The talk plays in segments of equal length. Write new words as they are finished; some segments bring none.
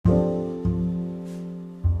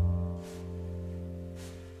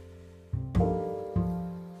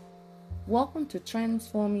Welcome to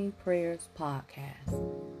Transforming Prayers Podcast.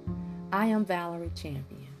 I am Valerie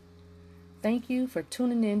Champion. Thank you for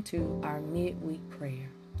tuning in to our midweek prayer.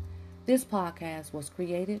 This podcast was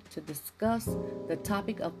created to discuss the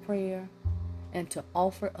topic of prayer and to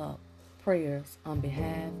offer up prayers on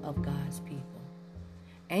behalf of God's people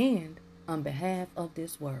and on behalf of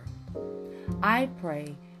this world. I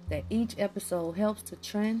pray that each episode helps to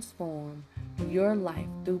transform your life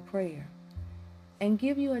through prayer and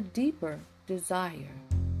give you a deeper desire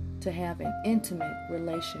to have an intimate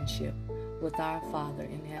relationship with our Father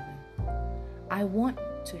in heaven. I want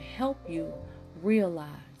to help you realize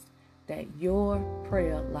that your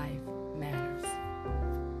prayer life matters.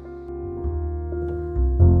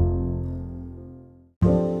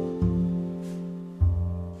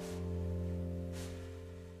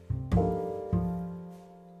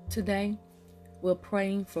 Today, we're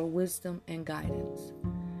praying for wisdom and guidance.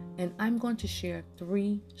 And I'm going to share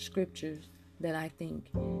 3 scriptures that I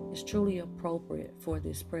think is truly appropriate for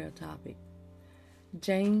this prayer topic.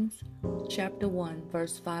 James chapter 1,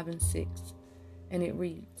 verse 5 and 6. And it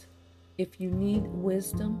reads, "If you need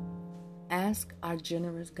wisdom, ask our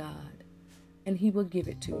generous God, and he will give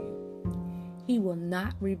it to you. He will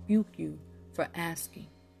not rebuke you for asking.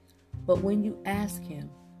 But when you ask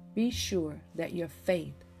him, be sure that your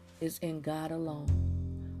faith is in God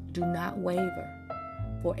alone. Do not waver.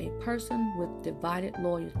 For a person with divided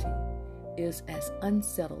loyalty is as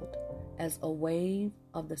unsettled as a wave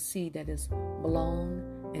of the sea that is blown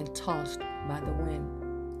and tossed by the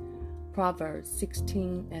wind." Proverbs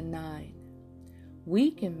 16 and 9.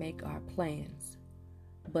 We can make our plans,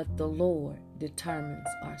 but the Lord determines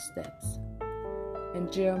our steps.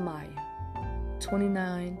 And Jeremiah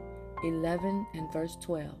 29:11 and verse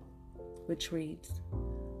 12, which reads,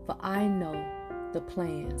 "For I know the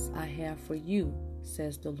plans I have for you,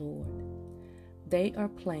 says the Lord. They are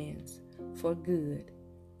plans for good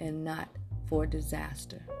and not for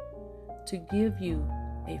disaster, to give you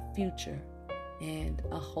a future and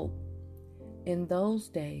a hope. In those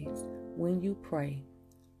days when you pray,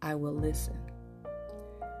 I will listen."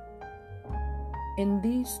 In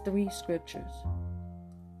these 3 scriptures,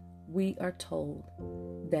 we are told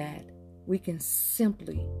that we can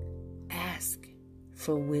simply ask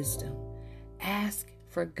for wisdom, ask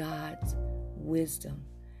for God's wisdom,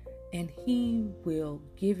 and he will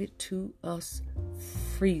give it to us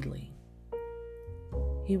freely.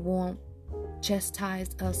 He won't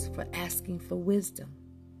chastise us for asking for wisdom.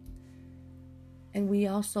 And we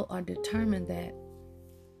also are determined that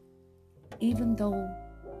even though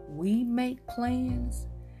we make plans,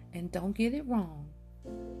 and don't get it wrong,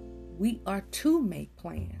 we are to make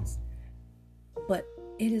plans, but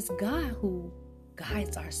it is God who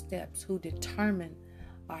guides our steps, who determines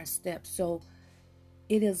our steps. So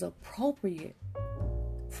it is appropriate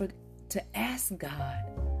to ask God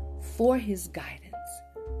for his guidance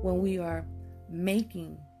when we are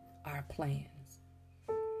making our plans,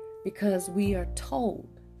 because we are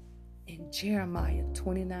told in Jeremiah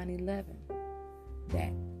 29:11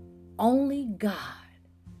 that only God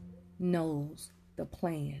knows the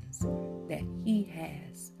plans that he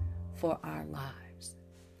has for our lives.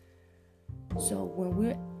 So when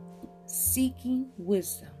we're seeking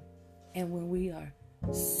wisdom and when we are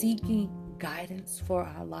seeking guidance for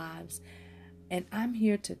our lives, and I'm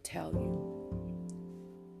here to tell you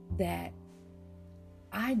that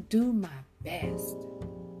I do my best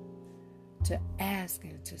to ask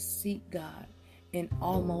and to seek God in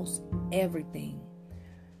almost everything.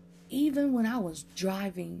 Even when I was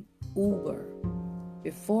driving Uber,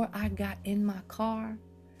 before I got in my car,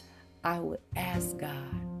 I would ask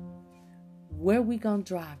God, where are we going to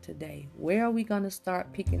drive today? Where are we going to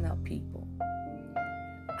start picking up people?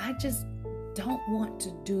 I just don't want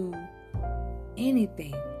to do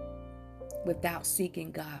anything without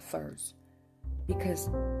seeking God first, because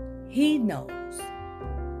he knows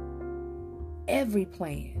every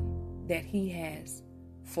plan that he has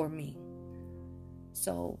for me.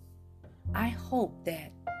 So I hope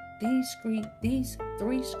that these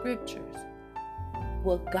 3 scriptures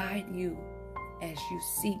will guide you as you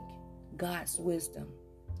seek God's wisdom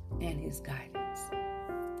and his guidance.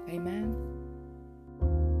 Amen.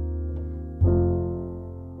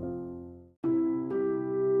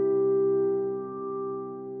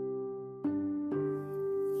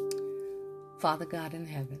 Father God in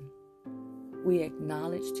heaven, we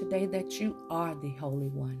acknowledge today that you are the Holy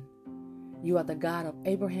One. You are the God of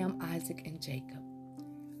Abraham, Isaac, and Jacob.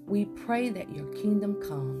 We pray that your kingdom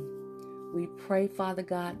come. We pray, Father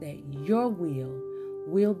God, that your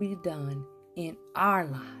will be done in our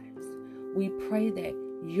lives. We pray that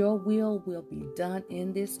your will be done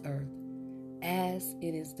in this earth as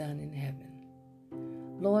it is done in heaven.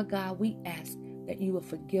 Lord God, we ask that you will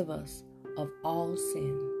forgive us of all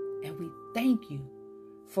sin, and we thank you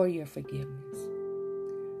for your forgiveness.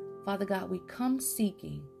 Father God, we come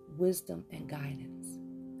seeking wisdom and guidance.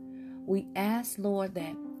 We ask, Lord,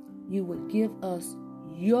 that you would give us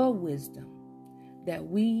your wisdom, that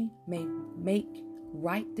we may make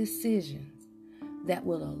right decisions that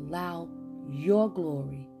will allow your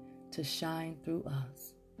glory to shine through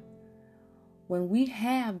us. When we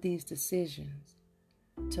have these decisions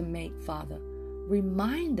to make, Father,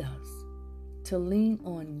 remind us to lean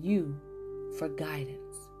on you for guidance.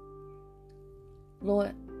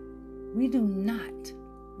 Lord, we do not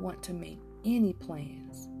want to make any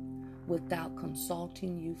plans without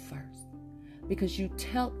consulting you first, because you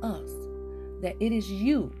tell us that it is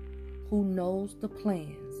you who knows the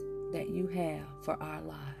plans that you have for our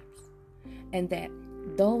lives, and that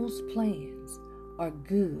those plans are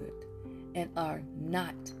good and are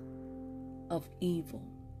not of evil.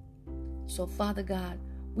 So, Father God,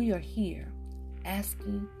 we are here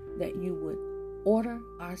asking that you would order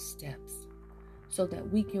our steps so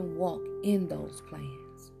that we can walk in those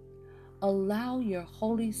plans. Allow your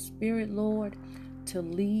Holy Spirit, Lord, to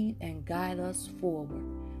lead and guide us forward,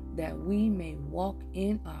 that we may walk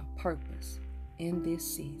in our purpose in this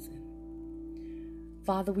season.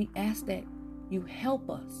 Father, we ask that you help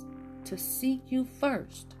us to seek you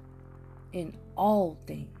first in all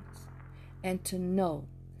things, and to know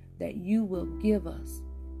that you will give us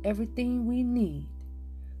everything we need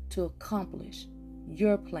to accomplish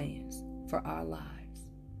your plans for our lives.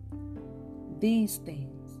 These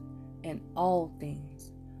things and all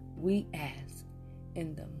things we ask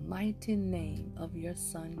in the mighty name of your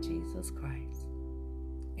Son, Jesus Christ.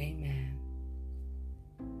 Amen.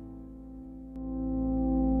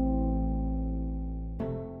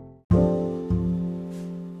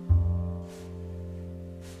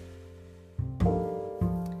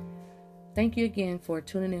 Thank you again for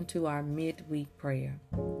tuning into our midweek prayer.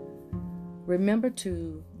 Remember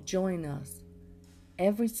to join us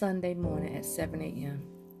every Sunday morning at 7 a.m.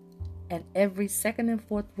 and every second and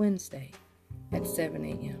fourth Wednesday at 7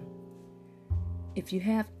 a.m. If you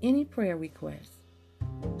have any prayer requests,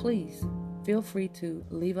 please feel free to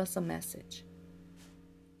leave us a message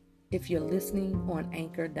if you're listening on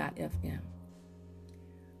Anchor.fm.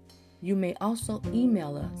 You may also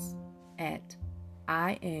email us at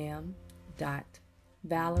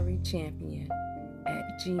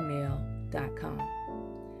iam.valeriechampion@gmail.com.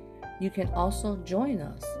 You can also join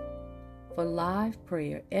us for live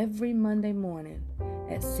prayer every Monday morning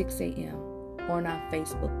at 6 a.m. on our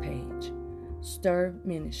Facebook page, Stir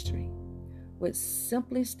Ministry, which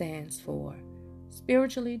simply stands for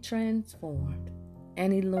Spiritually Transformed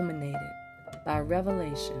and Illuminated by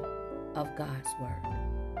Revelation of God's Word.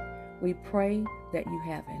 We pray that you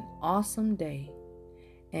have an awesome day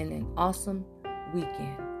and an awesome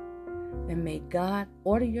weekend, and may God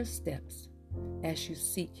order your steps as you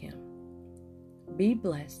seek Him. Be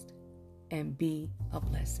blessed and be a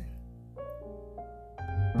blessing.